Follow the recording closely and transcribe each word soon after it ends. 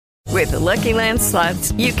With the Lucky Land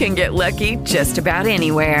Slots, you can get lucky just about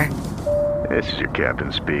anywhere. This is your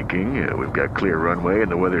captain speaking. We've got clear runway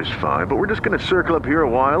and the weather's fine, but we're just going to circle up here a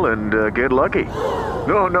while and get lucky.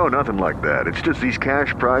 No, nothing like that. It's just these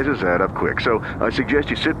cash prizes add up quick. So I suggest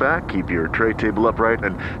you sit back, keep your tray table upright,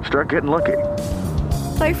 and start getting lucky.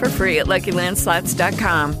 Play for free at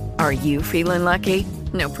LuckyLandSlots.com. Are you feeling lucky?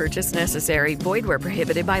 No purchase necessary. Void where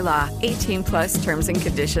prohibited by law. 18 plus terms and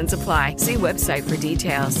conditions apply. See website for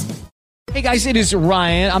details. Hey guys, it is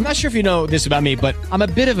Ryan. I'm not sure if you know this about me, but I'm a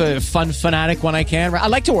bit of a fun fanatic when I can. I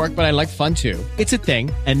like to work, but I like fun too. It's a thing.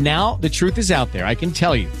 And now the truth is out there. I can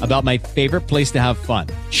tell you about my favorite place to have fun.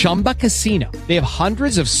 Chumba Casino. They have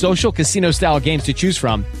hundreds of social casino style games to choose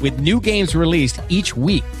from with new games released each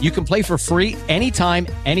week. You can play for free anytime,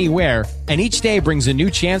 anywhere. And each day brings a new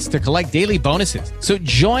chance to collect daily bonuses. So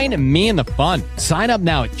join me in the fun. Sign up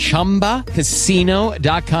now at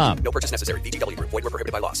ChumbaCasino.com. No purchase necessary. VGW. Void where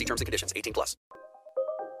prohibited by law. See terms and conditions. 18 plus.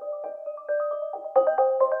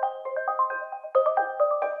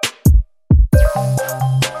 Good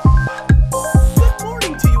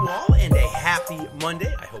morning to you all and a happy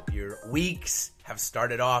Monday. I hope your weeks have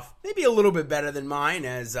started off maybe a little bit better than mine,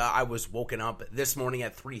 as I was woken up this morning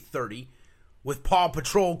at 3:30 with Paw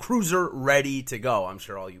Patrol Cruiser ready to go. I'm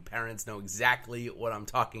sure all you parents know exactly what I'm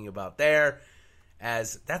talking about there,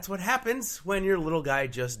 as that's what happens when your little guy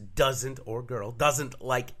just doesn't, or girl, doesn't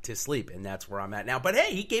like to sleep, and that's where I'm at now. But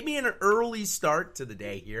hey, he gave me an early start to the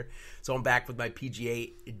day here, so I'm back with my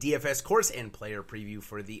PGA DFS course and player preview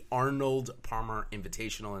for the Arnold Palmer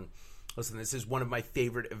Invitational. And listen, this is one of my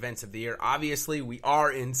favorite events of the year. Obviously, we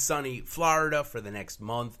are in sunny Florida for the next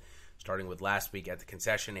month, starting with last week at the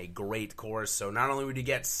concession, a great course. So not only would you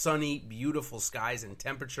get sunny, beautiful skies and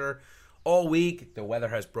temperature all week, the weather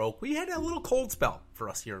has broke. We had a little cold spell for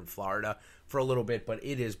us here in Florida for a little bit, but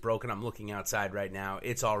it is broken. I'm looking outside right now.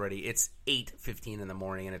 It's 8:15 in the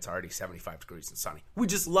morning, and it's already 75 degrees and sunny. We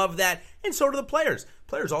just love that, and so do the players.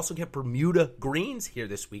 Players also get Bermuda greens here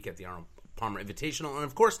this week at the Arnold Palmer Invitational, and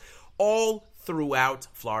of course, all throughout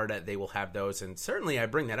Florida, they will have those. And certainly I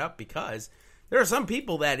bring that up because there are some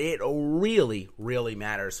people that it really, really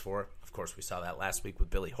matters for. Of course, we saw that last week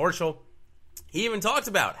with Billy Horschel. He even talked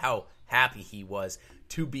about how happy he was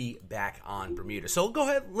to be back on Bermuda. So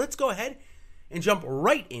let's go ahead and jump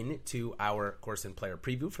right into our course and player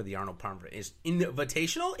preview for the Arnold Palmer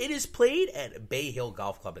Invitational. It is played at Bay Hill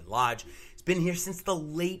Golf Club and Lodge. It's been here since the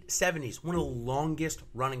late 70s, one of the longest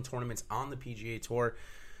running tournaments on the PGA Tour.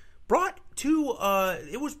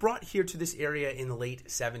 It was brought here to this area in the late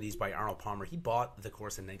 70s by Arnold Palmer. He bought the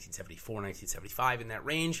course in 1974, 1975, in that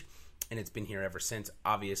range, and it's been here ever since.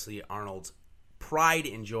 Obviously, Arnold's pride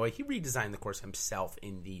and joy. He redesigned the course himself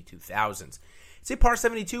in the 2000s. It's a par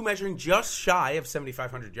 72 measuring just shy of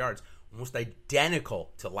 7,500 yards, almost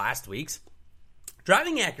identical to last week's.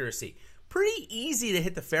 Driving accuracy, pretty easy to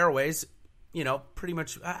hit the fairways. Pretty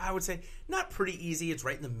much, I would say, not pretty easy. It's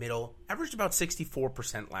right in the middle. Averaged about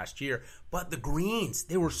 64% last year. But the greens,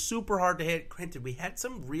 they were super hard to hit. Granted, we had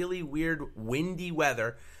some really weird windy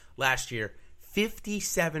weather last year.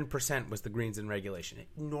 57% was the greens in regulation. It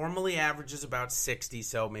normally averages about 60,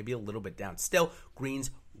 so maybe a little bit down. Still, greens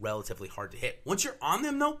relatively hard to hit. Once you're on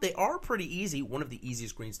them, though, they are pretty easy. One of the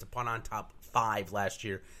easiest greens to putt on, top 5 last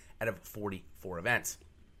year out of 44 events.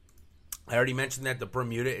 I already mentioned that the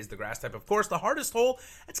Bermuda is the grass type. Of course, the hardest hole,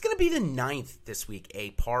 it's going to be the 9th this week,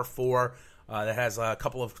 a par 4 that has a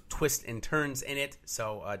couple of twists and turns in it,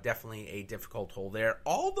 so definitely a difficult hole there.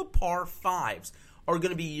 All the par 5s are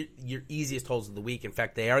going to be your easiest holes of the week. In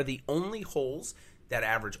fact, they are the only holes that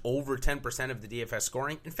average over 10% of the DFS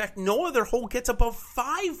scoring. In fact, no other hole gets above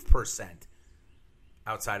 5%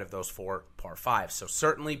 outside of those 4 par 5s. So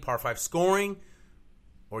certainly par 5 scoring,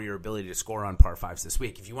 or your ability to score on par 5s this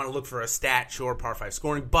week. If you want to look for a stat, sure, par 5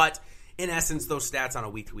 scoring, but in essence, those stats on a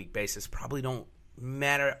week-to-week basis probably don't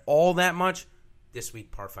matter all that much. This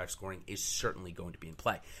week, par 5 scoring is certainly going to be in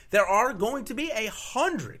play. There are going to be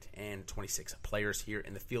 126 players here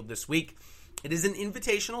in the field this week. It is an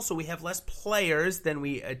invitational, so we have less players than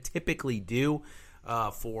we typically do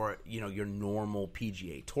for your normal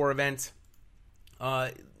PGA Tour event.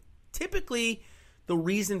 Typically, the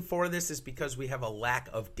reason for this is because we have a lack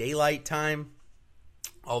of daylight time.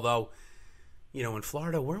 Although, in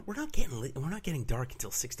Florida, we're not getting dark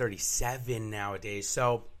until 6:37 nowadays.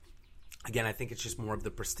 So, again, I think it's just more of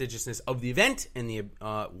the prestigiousness of the event and the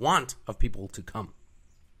want of people to come.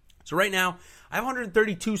 So right now, I have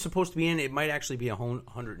 132 supposed to be in. It might actually be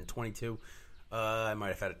 122. I might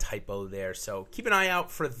have had a typo there, so keep an eye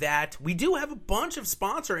out for that. We do have a bunch of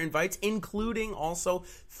sponsor invites, including also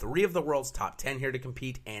 3 of the world's top 10 here to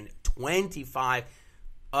compete, and 25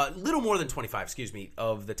 little more than 25,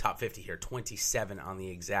 of the top 50 here. 27 on the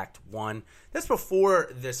exact one. That's before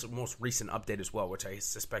this most recent update as well, which I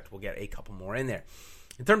suspect we'll get a couple more in there.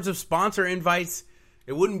 In terms of sponsor invites,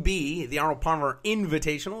 it wouldn't be the Arnold Palmer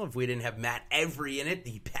Invitational if we didn't have Matt Every in it,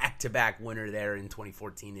 the back-to-back winner there in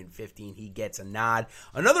 2014 and 15. He gets a nod.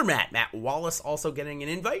 Another Matt Wallace, also getting an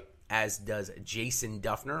invite, as does Jason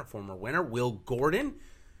Duffner, a former winner. Will Gordon,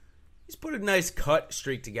 he's put a nice cut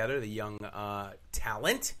streak together, the young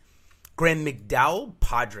talent. Graham McDowell,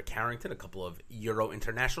 Padraig Harrington, a couple of Euro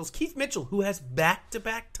internationals. Keith Mitchell, who has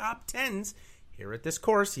back-to-back top 10s here at this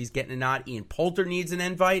course. He's getting a nod. Ian Poulter needs an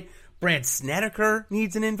invite. Brad Snedeker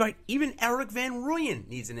needs an invite. Even Eric Van Rooyen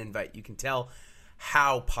needs an invite. You can tell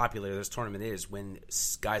how popular this tournament is when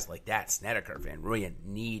guys like that, Snedeker, Van Rooyen,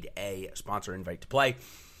 need a sponsor invite to play.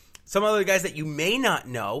 Some other guys that you may not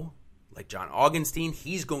know, like John Augenstein,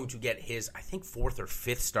 he's going to get his, I think, 4th or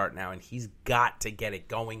 5th start now, and he's got to get it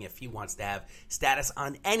going if he wants to have status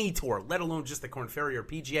on any tour, let alone just the Korn Ferry or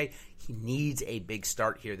PGA. He needs a big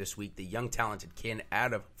start here this week. The young, talented kid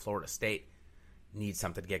out of Florida State needs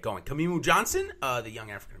something to get going. Kamimu Johnson, the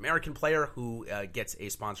young African-American player who gets a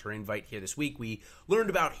sponsor invite here this week. We learned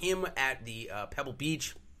about him at the Pebble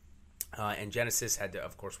Beach. And Genesis had to,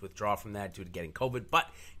 of course, withdraw from that due to getting COVID, but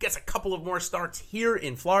gets a couple of more starts here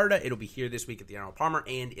in Florida. It'll be here this week at the Arnold Palmer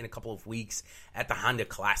and in a couple of weeks at the Honda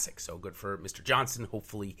Classic. So good for Mr. Johnson.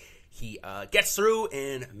 Hopefully he gets through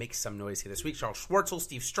and makes some noise here this week. Charles Schwartzel,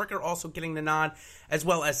 Steve Stricker also getting the nod, as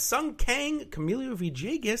well as Sung Kang, Camilo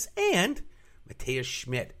Villegas, and Matthias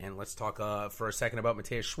Schmidt. And let's talk for a second about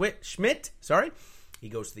Matthias Schmidt. He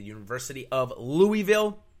goes to the University of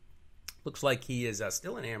Louisville. Looks like he is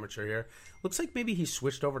still an amateur here. Looks like maybe he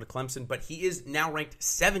switched over to Clemson, but he is now ranked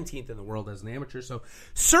 17th in the world as an amateur, so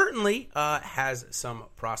certainly has some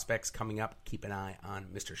prospects coming up. Keep an eye on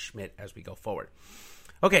Mr. Schmidt as we go forward.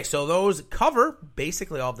 Okay, so those cover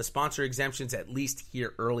basically all of the sponsor exemptions, at least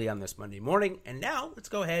here early on this Monday morning. And now let's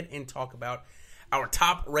go ahead and talk about our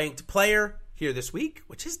top-ranked player here this week,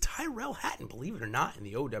 which is Tyrell Hatton, believe it or not, in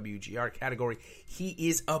the OWGR category. He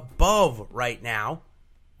is above right now,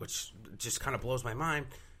 which just kind of blows my mind,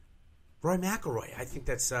 Rory McIlroy. I think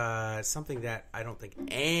that's something that I don't think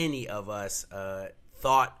any of us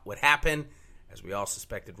thought would happen, as we all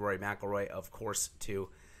suspected Rory McIlroy, of course, to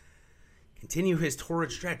continue his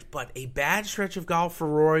torrid stretch. But a bad stretch of golf for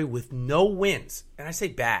Rory with no wins. And I say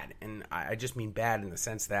bad, and I just mean bad in the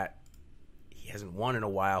sense that he hasn't won in a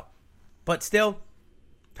while. But still,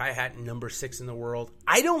 Ty Hatton, number 6 in the world.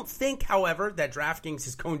 I don't think, however, that DraftKings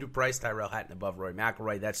is going to price Tyrell Hatton above Rory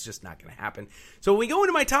McIlroy. That's just not going to happen. So we go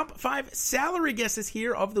into my top 5 salary guesses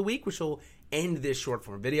here of the week, which will end this short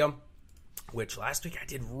form video, which last week I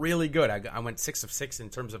did really good. I went 6 of 6 in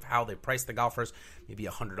terms of how they priced the golfers, maybe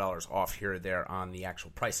 $100 off here or there on the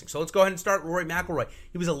actual pricing. So let's go ahead and start Rory McIlroy.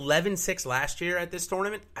 He was 11-6 last year at this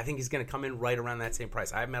tournament. I think he's going to come in right around that same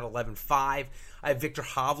price. I have him at 11-5. I have Victor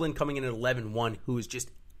Hovland coming in at 11-1, who is just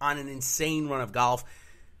on an insane run of golf.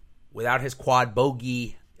 Without his quad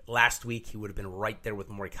bogey last week, he would have been right there with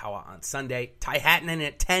Morikawa on Sunday. Ty Hatton in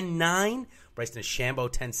at 10-9. Bryson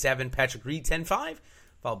DeChambeau 10-7. Patrick Reed 10-5.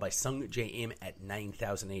 Followed by Sung J M at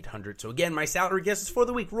 9,800. So again, my salary guesses for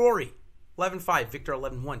the week: Rory 11-5, Victor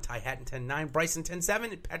 11-1, Ty Hatton 10-9, Bryson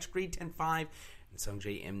 10-7, and Patrick Reed 10-5, and Sung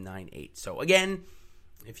J M 9-8. So again,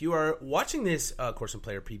 if you are watching this course and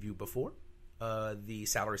player preview before the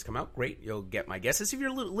salaries come out, great. You'll get my guesses. If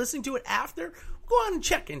you're listening to it after, go on and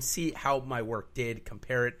check and see how my work did.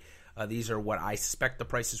 Compare it. These are what I suspect the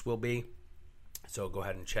prices will be. So go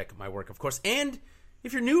ahead and check my work, of course. And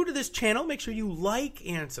if you're new to this channel, make sure you like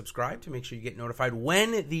and subscribe to make sure you get notified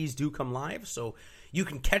when these do come live so you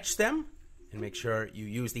can catch them, and make sure you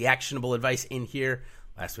use the actionable advice in here.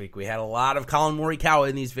 Last week we had a lot of Colin Morikawa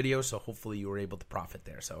in these videos, so hopefully you were able to profit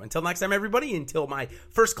there. So until next time, everybody, until my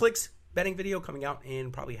first clicks betting video coming out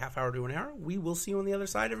in probably half hour to an hour, we will see you on the other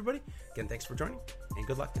side, everybody. Again, thanks for joining, and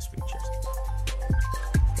good luck this week. Cheers.